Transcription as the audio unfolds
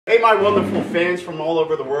Hey my wonderful fans from all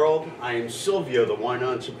over the world, I am Silvio, the wine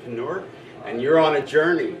entrepreneur, and you're on a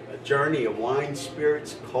journey of wine,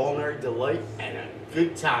 spirits, culinary delight, and a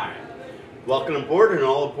good time. Welcome aboard and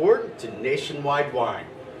all aboard to Nationwide Wine.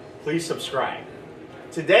 Please subscribe.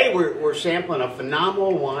 Today we're sampling a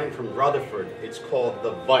phenomenal wine from Rutherford. It's called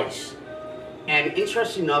the Vice. And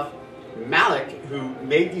interesting enough, Malek, who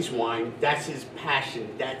made these wines, that's his passion,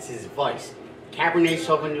 that's his vice. Cabernet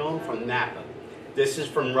Sauvignon from Napa. This is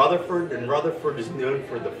from Rutherford, and Rutherford is known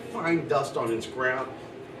for the fine dust on its ground,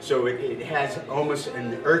 so it has almost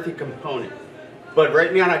an earthy component. But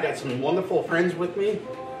right now I got some wonderful friends with me,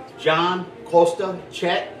 John, Costa,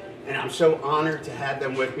 Chet, and I'm so honored to have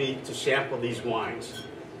them with me to sample these wines.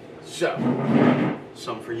 So,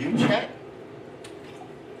 some for you, Chet.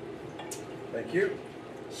 Thank you.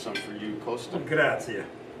 Some for you, Costa. Grazie.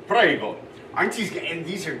 Prego. Aren't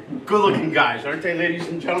these are good-looking guys, aren't they, ladies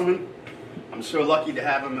and gentlemen? I'm so lucky to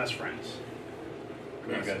have them as friends.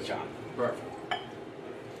 There you go, John. Perfect.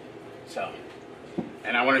 So,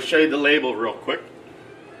 and I want to show you the label real quick.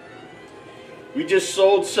 We just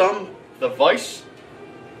sold the Vice,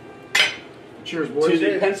 Cheers, boys. to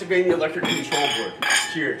the Pennsylvania Electric Control Board.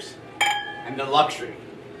 Cheers. And the luxury.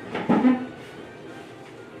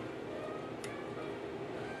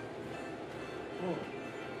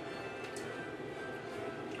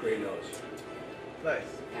 Great nose. Nice.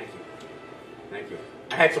 Thank you. Thank you.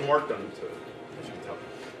 I had some work done to it, as you can tell.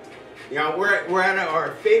 You know, we're at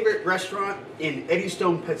our favorite restaurant in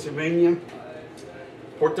Eddystone, Pennsylvania,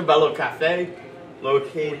 Portobello Cafe,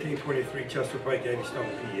 located 1423 Chester Pike, Eddystone,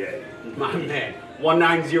 PA. my man,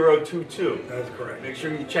 19022. That's correct. Make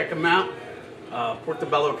sure you check them out.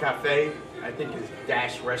 Portobello Cafe, I think is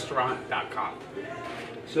 -restaurant.com.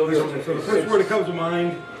 So the first word that comes to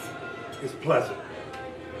mind is pleasant.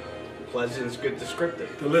 Pleasant is good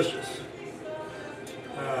descriptive. Delicious.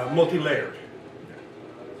 Multi-layered.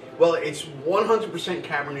 Well, it's 100%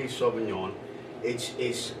 Cabernet Sauvignon.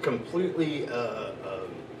 It's completely,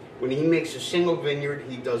 when he makes a single vineyard,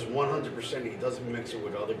 he does 100%, he doesn't mix it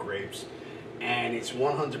with other grapes. And it's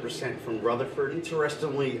 100% from Rutherford.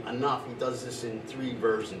 Interestingly enough, he does this in 3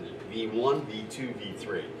 versions, V1, V2,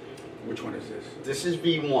 V3. Which one is this? This is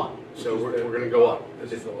V1, so we're going to go up.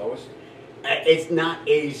 This is the lowest? It's not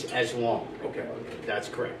aged as long. Okay. That's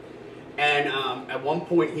correct. And at one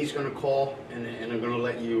point he's going to call, and I'm going to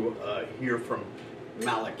let you hear from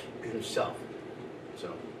Malek himself.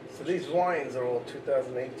 So these wines are all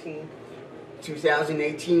 2018?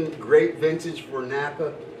 2018, great vintage for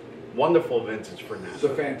Napa. Wonderful vintage for Napa. It's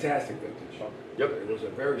a fantastic vintage. Yep. It was a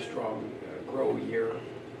very strong grow year.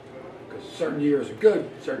 Because certain years are good,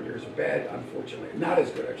 certain years are bad, unfortunately. Not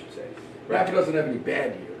as good, I should say. Napa doesn't have any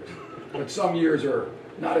bad years. But some years are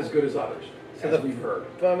not as good as others, as we've heard.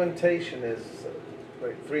 Fermentation is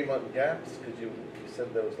like 3-month gaps, because you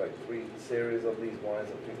said there was like 3 series of these wines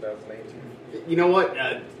in 2018. You know what?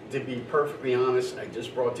 To be perfectly honest, I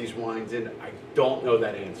just brought these wines in. I don't know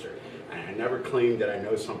that answer. And I never claim that I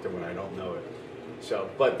know something when I don't know it. So,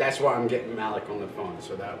 but that's why I'm getting Malek on the phone,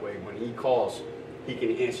 so that way when he calls, he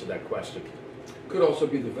can answer that question. Could also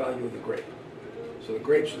be the value of the grape. So the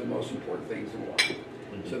grapes are the most important things in wine.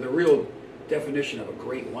 So the real definition of a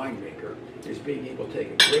great winemaker is being able to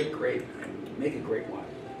take a great grape and make a great wine.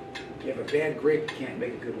 If you have a bad grape, you can't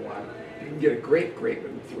make a good wine. You can get a great grape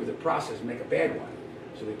and through the process make a bad wine.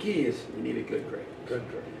 So the key is you need a good grape. Good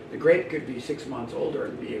grape. The grape could be 6 months older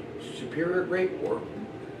and be a superior grape or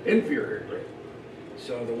inferior grape.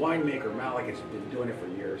 So the winemaker, Malek, has been doing it for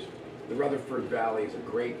years. The Rutherford Valley is a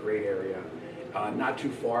great area. Not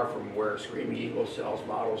too far from where Screaming Eagle sells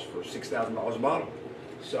bottles for $6,000 a bottle.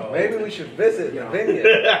 So maybe we should visit the vineyard.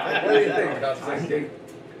 What do you think?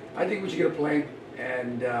 I think we should get a plane,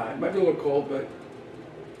 and it might be a little cold, but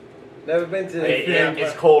Never been to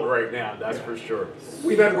It's cold right now, that's for sure.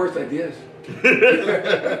 We've had worse ideas.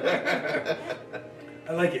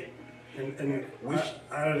 I like it, and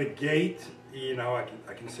out of the gate, you know,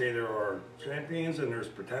 I can say there are champions and there's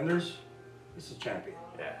pretenders. This is champion.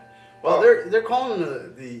 Yeah. Well, they're calling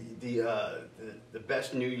the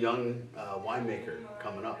best new young winemaker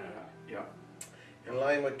coming up. Yeah. in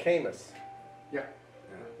line with Camus. Yeah.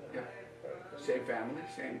 Same family,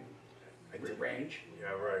 same range.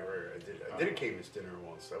 Yeah, right. I did a Camus dinner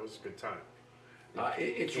once. That was a good time.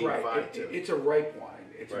 It's King right. 5-2. It's a ripe wine.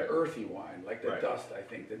 It's Right. an earthy wine, like the Right. dust. I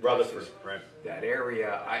think the Rutherford, dust is, right. that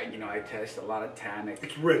area. I taste a lot of tannic,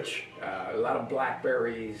 It's rich. a lot of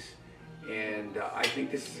blackberries, and I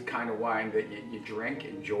think this is the kind of wine that you drink,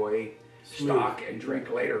 enjoy, Smooth. stock, and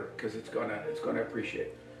drink later because it's gonna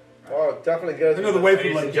appreciate. Oh, definitely goes. I know the with wife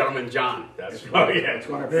Ladies would and like it. gentlemen, John. That's oh yeah. It's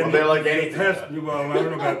gonna Well, they like anything. Well, I don't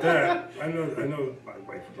know about that. I know my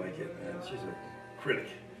wife would like it, and she's a critic.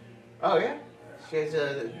 Oh yeah. She has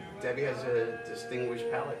Debbie has a distinguished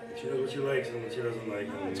palate. She knows what she likes and what she doesn't like.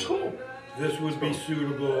 And It's cool. this would be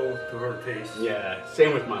suitable to her taste. Yeah.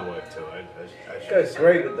 Same with my wife too. It goes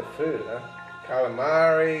great with the food, huh?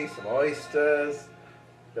 Calamari, some oysters,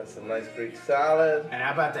 got some nice Greek salad. And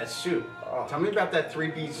how about that soup? Oh. Tell me about that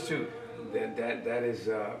 3B soup.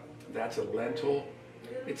 That's a lentil.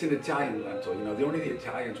 It's an Italian lentil. You know, only the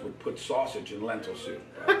Italians would put sausage in lentil soup.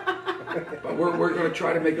 But we're going to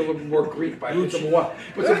try to make it a little more Greek by put some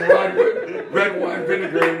red wine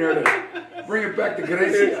vinegar in there to bring it back to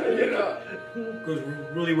Grecia. You know, Goes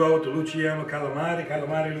really well with the Luciano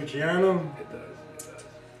calamari Luciano. it does.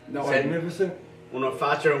 No, Magnificent. Uno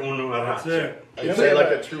faccio, uno That's arraccio. it. You say like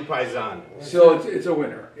a true paisan. so it's a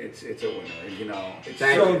winner. It's a winner. You know, it's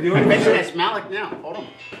Thank So you. the only I bet thing- you that's Malek now. Hold on.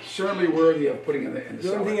 certainly worthy of putting in the The only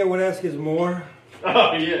cellar. thing I would ask is more.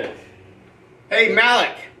 Oh yeah. Hey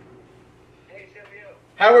Malek, Hey Silvio,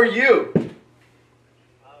 how are you?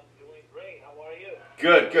 I'm doing great. How are you?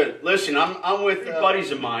 Good, good. Listen, I'm with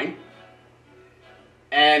buddies of mine,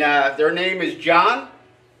 and their name is John,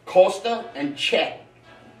 Costa, and Chet.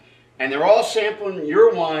 And they're all sampling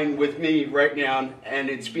your wine with me right now, and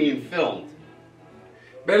it's being filmed.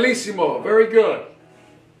 Bellissimo. Very good.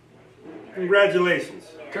 Congratulations.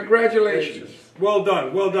 Congratulations. Well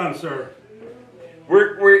done, sir.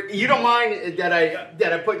 You don't mind that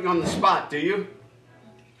I put you on the spot, do you?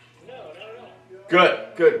 No, not at all.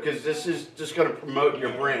 Good, because this is just going to promote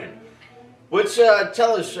your brand. What's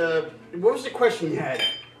tell us? What was the question you had,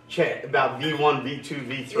 Chet, about V1, V2,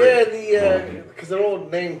 V3? Yeah, because they're all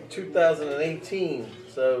named 2018.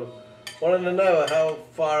 So, wanted to know how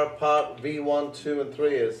far apart V1, 2, and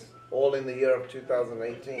 3 is, all in the year of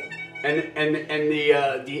 2018. And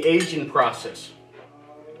the aging process.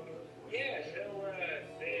 Yeah, so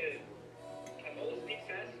I'm mostly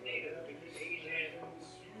fascinated with the Asian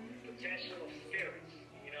potential of spirits.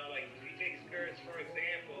 You know, like if you take spirits for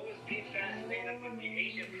example, I was being fascinated with the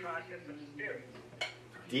Asian process of spirits.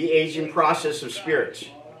 The aging process of spirits.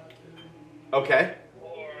 Okay.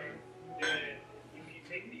 Or if you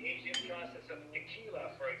take the Asian process of tequila,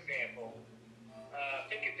 for example,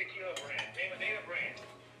 pick a tequila brand, name a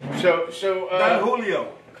brand. So Don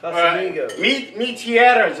Julio. Casamigos. Mi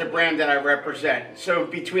Tierra is a brand that I represent. So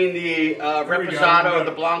between the Reposado,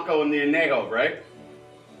 the Blanco, and the Añejo, right?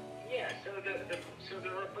 Yeah, so the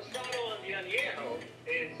Reposado and the Añejo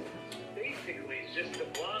is basically just the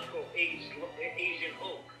Blanco aged Asian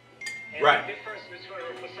oak. And Right. the difference between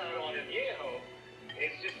Reposado and Añejo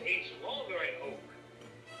is just aged longer in oak.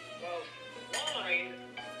 Well, wine,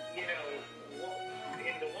 you know,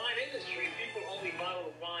 in the wine industry, people only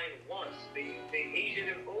bottle wine once. They age it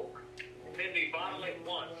in oak, and then they bottle it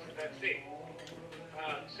once. That's it.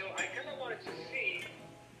 So I kind of wanted to see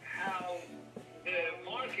how the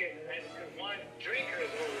market and wine drinkers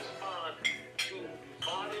will respond to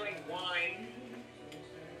bottling wine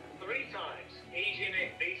 3 times, aging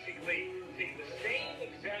it basically, take the same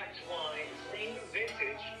exact wine, same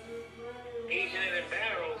vintage, aging it in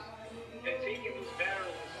barrels, and taking those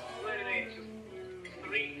barrels and splitting it into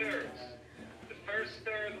 3 thirds. The first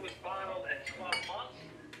third was bottled at 12 months,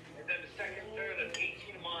 and then the second third at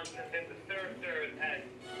 18 months, and then the third third at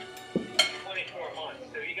 24 months.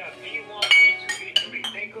 So you got V1, V2,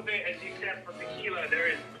 V3. Think of it as you said for tequila. There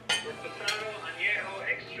is Reposado, Añejo,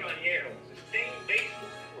 Extra Añejo. It's the same base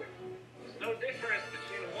liquid. There's no difference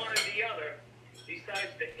between one and the other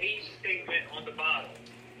besides the age statement on the bottle.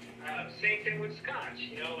 Same thing with Scotch.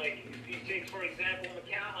 You know, like if you take, for example,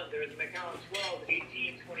 Macallan, there's Macallan 12,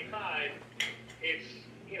 18, 25. It's,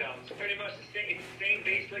 you know, it's pretty much the same. It's the same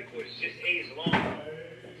base liquid. It's just aged longer.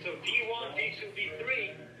 So V1, V2,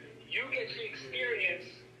 V3, you get to experience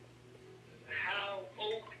how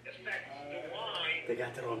oak affects the wine They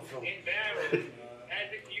got that on film. in barrels as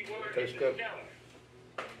if you were in Tastes the good. cellar.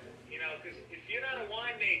 You know, because if you're not a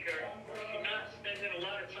winemaker, if you're not spending a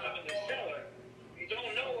lot of time in the cellar, you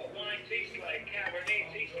don't know what wine tastes like.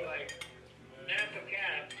 Cabernet tastes like. Napa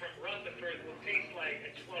Cab from Rutherford will taste like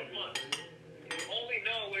at 12 months. You only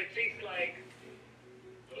know what it tastes like,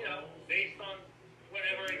 you know, based on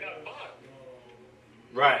whenever it got bought.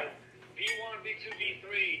 Right. V1, V2,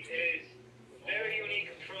 V3 is a very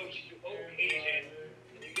unique approach to oak aging,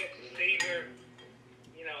 and you get to savor,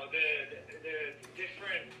 you know, the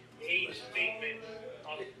different age statements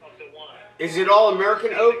of the wine. Is it all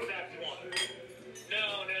American oak? Exact one.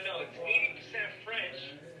 No. It's 80%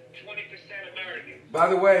 French, 20% American. By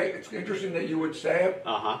the way, it's interesting that you would say it,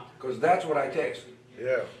 Uh-huh. because that's what I taste.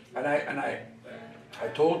 Yeah. And I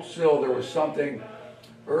told Sil there was something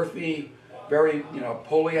earthy, very,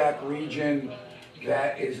 Poliac region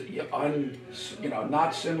that is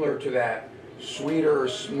not similar to that, sweeter,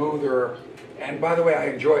 smoother. And by the way, I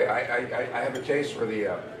enjoy it. I have a taste for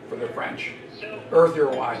the French earthier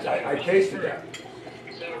wines. I tasted that.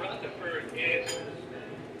 So Rutherford is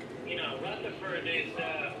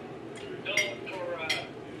known for,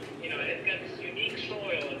 it's got this unique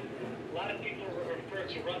soil. A lot of people refer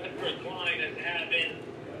to Rutherford wine as having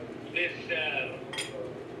this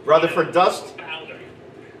Rutherford dust? powder.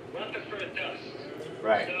 Rutherford dust.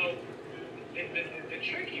 Right. So the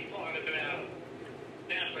tricky part about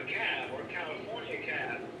Napa Cab or California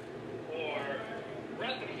Cab or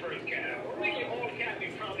Rutherford Cab or really all Cab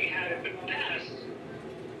you probably had in the past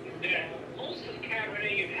is that most of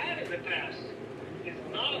Cabernet you've had in the past is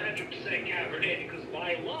not 100% Cabernet because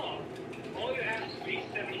by law, all you have to be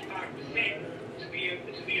 75% to be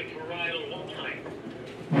a varietal wine.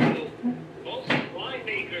 So most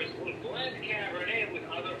winemakers will blend Cabernet with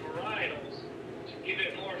other varietals to give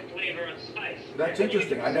it more flavor and spice. That's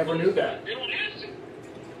interesting. I never knew that. They don't have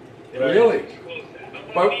to. Really?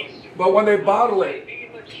 But when they bottle it, The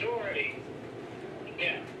majority,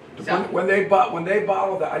 yeah. when they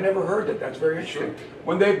bottle that, I never heard that. That's very interesting.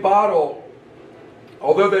 When they bottle,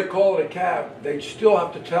 although they call it a cab, they still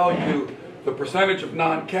have to tell you the percentage of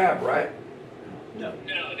non-cab, right? No.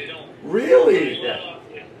 No, they don't. Really? Yeah.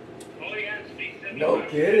 All you have to be 75% No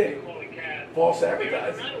kidding. call it cab. False There's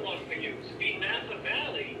advertising. another one for you. To be Napa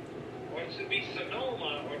Valley, or to be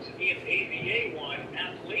Sonoma, or to be an AVA wine,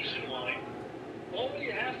 Appalachian wine, all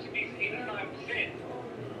you have to be is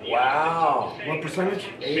 85%. Wow. What percentage?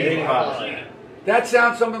 85%. That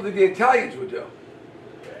sounds something that the Italians would do.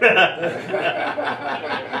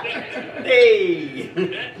 Hey!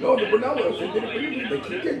 No, the Brunellos, they did it pretty good. They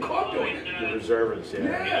keep getting caught doing it. The reservists, yeah.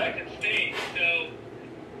 Yeah. United States.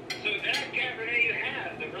 So that Cabernet you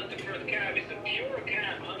have, the Rutherford Cab, is a pure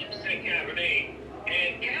Cab, 100% Cabernet.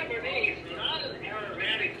 And Cabernet is not an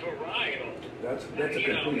aromatic varietal. That's a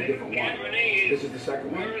completely different one. Cabernet This is the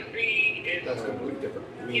second one? earthy, it's, That's completely different.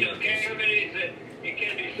 Cabernet is it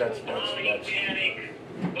can be That's- tannic,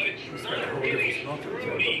 but it's not really a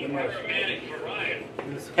fruity, aromatic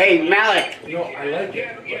varietal. Hey, Malek, No, I like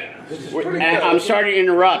it. Yeah. This is and pretty good. I'm sorry to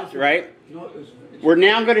interrupt, right? No, We're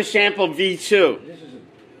now going to sample V2, this is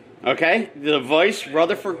okay? The Voice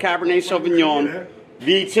Rutherford Cabernet Sauvignon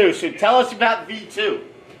V2. So tell us about V2.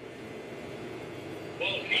 Well,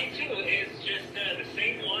 V2 is just the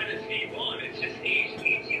same wine as V1. It's just aged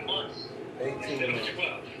 18 months 18 instead of months.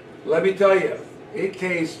 12. Let me tell you, it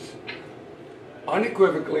tastes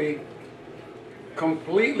unequivocally,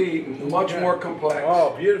 completely, much more complex.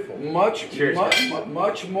 Oh, beautiful. Much, Cheers, much, guys.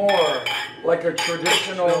 much more like a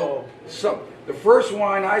traditional. The first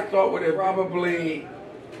wine I thought would have probably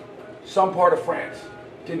some part of France.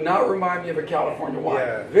 Did not remind me of a California wine.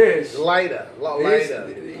 Yeah. This Lighter, a lot this,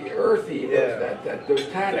 lighter. the earthy, Yeah. those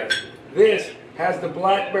tannins. This has the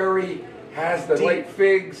blackberry, has the Deep. late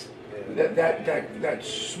figs, Yeah. that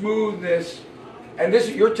smoothness. And this,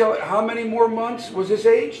 you're telling, how many more months was this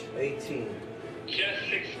aged? 18. Just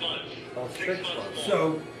 6 months. Oh, 6 months. more.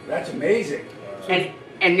 So, That's amazing.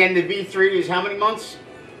 And then the V3 is how many months?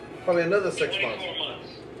 Probably another 6 months. 24 months.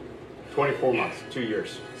 24 months, 2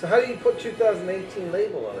 years. So how do you put 2018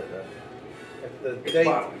 label on it then?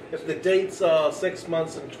 If the dates are 6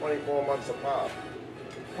 months and 24 months apart,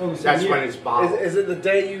 That's when it's bottled. is it the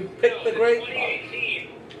day you pick the grape? 2018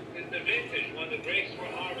 is the vintage when the grapes were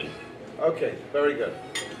harvested. Okay, very good.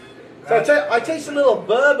 So I taste a little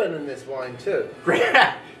bourbon in this wine too. Great,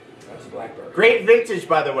 That's blackberry. great vintage,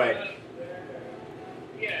 by the way.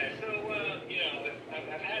 Yeah, so,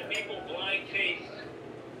 I've had people blind taste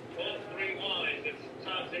all 3 wines, and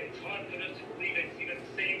sometimes it's hard for them to believe it's even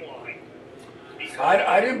the same wine.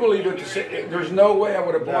 I didn't believe it. There's no way I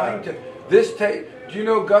would have blind to this taste. Do you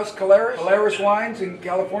know Gus Caleres? Caleres Wines in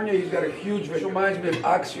California. He's got a huge. It reminds me of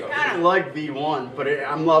Axio. I like V1, but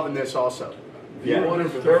I'm loving this also. V1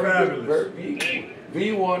 is a very good.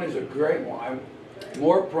 V1 is a great wine.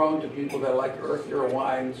 More prone to people that like earthier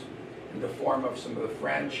wines in the form of some of the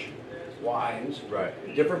French wines. Right.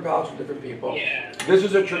 Different palates for different people. Yeah. This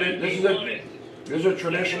is a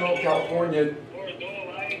traditional Californian. Bordeaux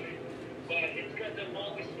like, but it's got the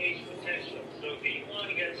longest age potential. So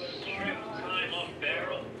V1 gets short time off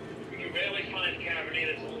barrel. You rarely find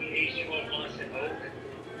Cabernet that's only aged 12 months in oak.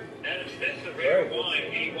 That's a rare wine,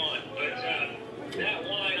 V1. But that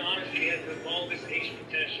wine honestly has the longest age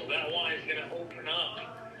potential. That wine is going to open up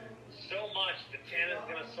so much. The tannin's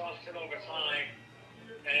going to soften over time.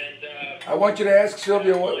 And I want you to ask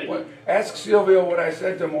Silvio what I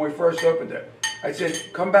said to him when we first opened it. I said,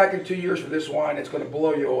 come back in 2 years for this wine. It's going to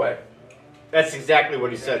blow you away. That's exactly what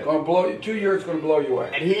he It's said. going to blow you. 2 years is going to blow you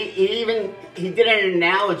away. And he did an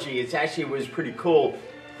analogy. It actually was pretty cool.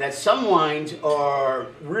 That some wines are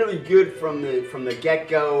really good from the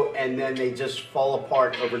get-go, and then they just fall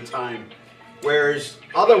apart over time. Whereas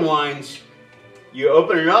other wines, you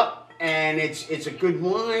open it up, and it's a good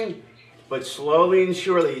wine, but slowly and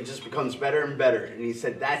surely it just becomes better and better. And he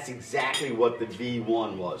said that's exactly what the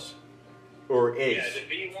V1 was, or is. yeah, the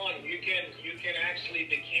V1, you can actually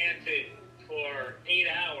decant it for 8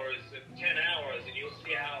 hours and 10 hours, and you'll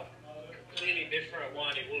see how completely different a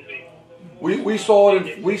wine it will be. We saw it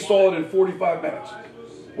in 45 minutes.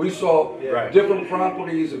 We saw different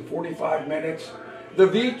properties in 45 minutes. The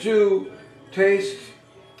V2 tastes,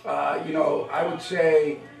 I would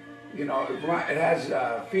say, it has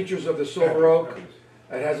features of the silver oak.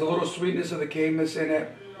 It has a little sweetness of the Camus in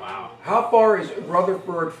it. Wow. How far is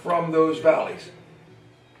Rutherford from those valleys?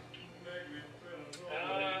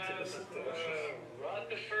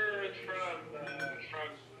 Rutherford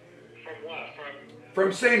from what?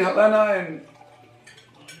 From St. Helena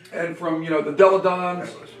and from the Deladons,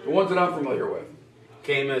 the ones that I'm familiar with.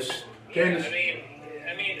 Camus. Camus. I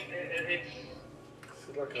mean, it's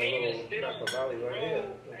like a little Napa Valley right here.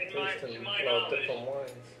 Tasting a lot of different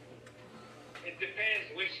wines. It depends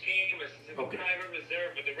which Camus. It's a private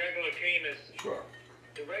reserve, but the regular Camus. Sure.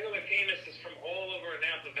 The regular Camus is from all over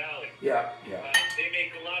Napa Valley. Yeah. They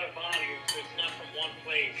make a lot of volume, so it's not from one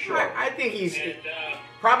place. Sure. I think he's And,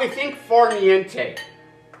 probably think Farniente.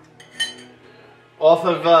 Off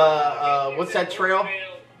of what's that trail?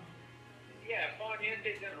 Oakville. Yeah,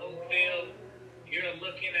 Farniente's in Oakville. You're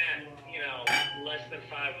looking at less than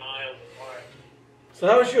 5 miles apart. So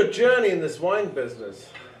how was your journey in this wine business?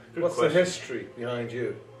 Good What's question. the history behind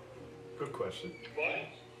you? Good question. What?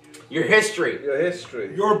 Your history. Your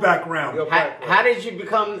history. Your background. Your How, background. how did you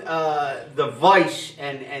become the vice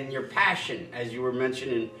and your passion, as you were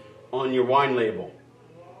mentioning on your wine label?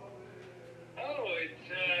 Oh, it's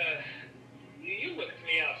you looked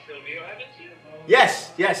me up, Silvio, haven't you?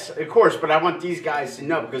 Yes, of course. But I want these guys to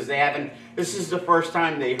know because they haven't. This is the first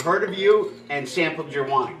time they heard of you and sampled your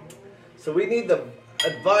wine. So we need the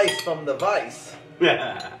advice from the vice.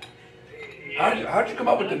 How'd you come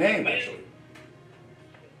up with the name, actually?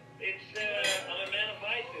 It's I'm a man of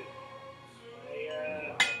vices.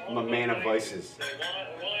 I'm a man of vices.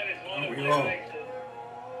 Wine is one of We my are. vices.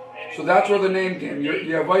 And So that's where the name came.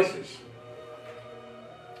 You have vices.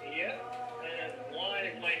 yeah, and wine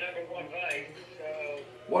is my #1 vice. So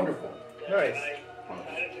Wonderful. Nice. I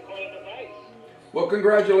decided to call it the vice. Well,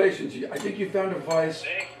 congratulations. I think you found a vice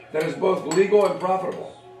Thank you. that is both legal and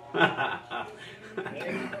profitable. Well,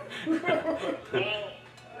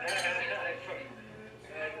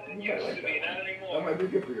 it used to be, not That anymore. might be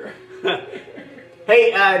good for you.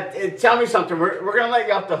 Hey, tell me something. We're gonna let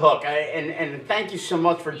you off the hook, and thank you so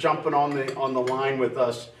much for jumping on the line with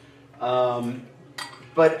us.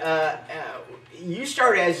 But you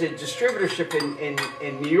started as a distributorship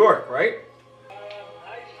in New York, right?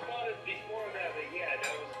 I started before that, but yeah,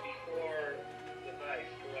 that was before the vice,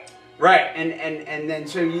 correct. Right, and then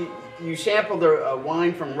so you sampled a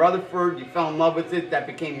wine from Rutherford. You fell in love with it. That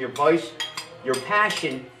became your vice, your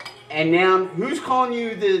passion. And now, who's calling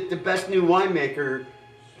you the best new winemaker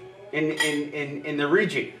in the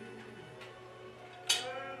region?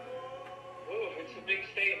 Ooh, it's a big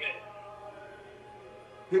statement.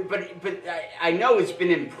 But I know it's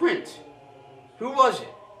been in print. Who was it?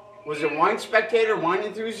 Was it Wine Spectator, Wine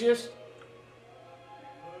Enthusiast?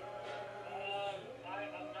 I'm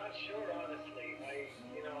not sure, honestly.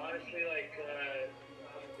 Honestly, I'm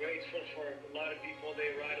grateful for a lot of people.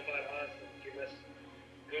 They write about us and give us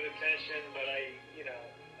good attention, but I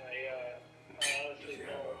honestly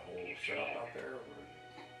don't keep track.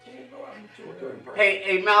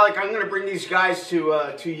 Hey, Malek, I'm going to bring these guys to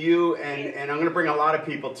you, and I'm going to bring a lot of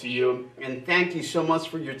people to you. And thank you so much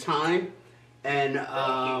for your time. And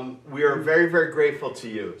we are very, very grateful to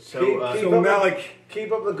you. So, Keep So up Malek,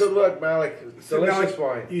 Keep up the good work, Malek. Delicious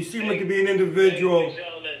wine. you seem like to be an individual. Thank you,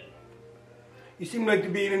 gentlemen. You seem like to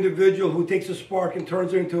be an individual who takes a spark and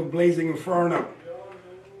turns it into a blazing inferno.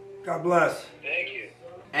 God bless. Thank you.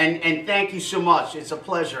 and thank you so much. It's a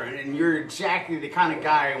pleasure, and you're exactly the kind of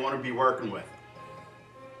guy I want to be working with.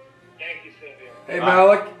 Thank you, Silvio. Hey,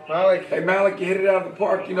 Malek. Malek. Hey, Malek, you hit it out of the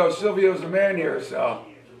park. Silvio's the man here, so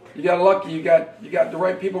you got lucky. You got the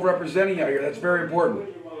right people representing you here. That's very important.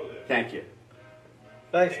 Thank you.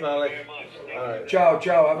 Thanks, Thank you Malek. very much. Thank All you. right. Ciao,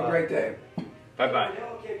 ciao. Have a great day. Bye-bye.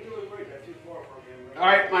 All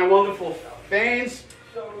right, my wonderful fans,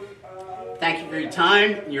 Thank you for your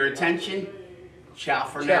time, your attention. Ciao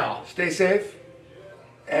for now. Stay safe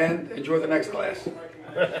and enjoy the next class.